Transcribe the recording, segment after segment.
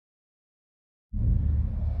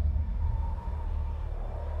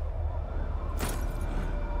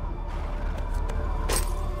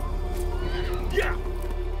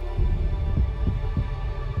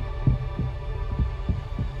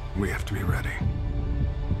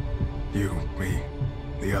You, me,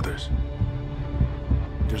 the others.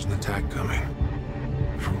 There's an attack coming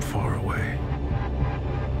from far away.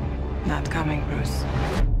 Not coming, Bruce.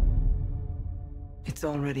 It's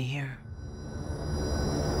already here.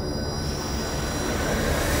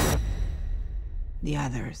 The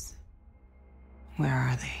others. Where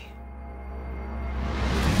are they?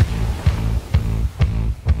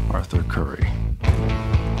 Arthur Curry,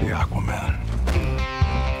 the Aquaman.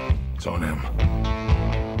 It's on him.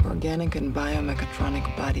 Organic and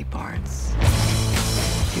biomechatronic body parts.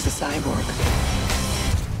 He's a cyborg.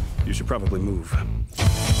 You should probably move.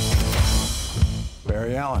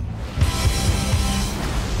 Barry Allen.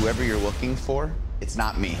 Whoever you're looking for, it's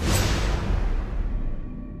not me.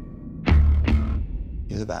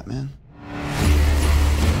 You're the Batman?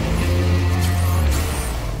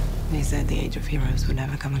 They said the age of heroes would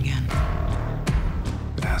never come again.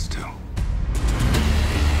 It has to.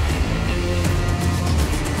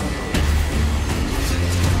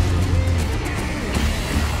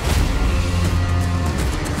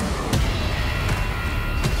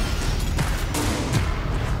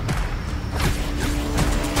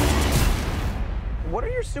 What are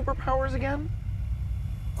your superpowers again?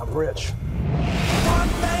 I'm rich. One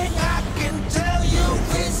thing I can tell you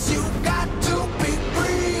is you got to be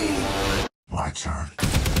free. My turn.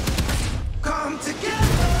 Come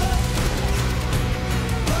together.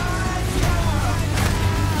 Right now.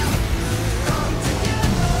 Come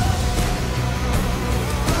together.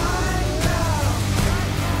 Right now.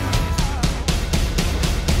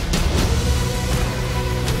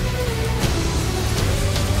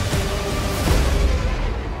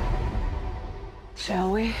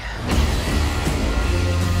 Shall we?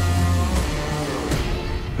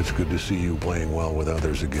 It's good to see you playing well with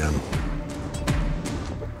others again.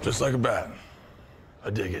 Just like a bat. I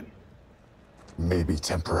dig it. Maybe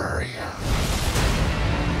temporary.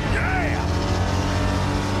 Yeah!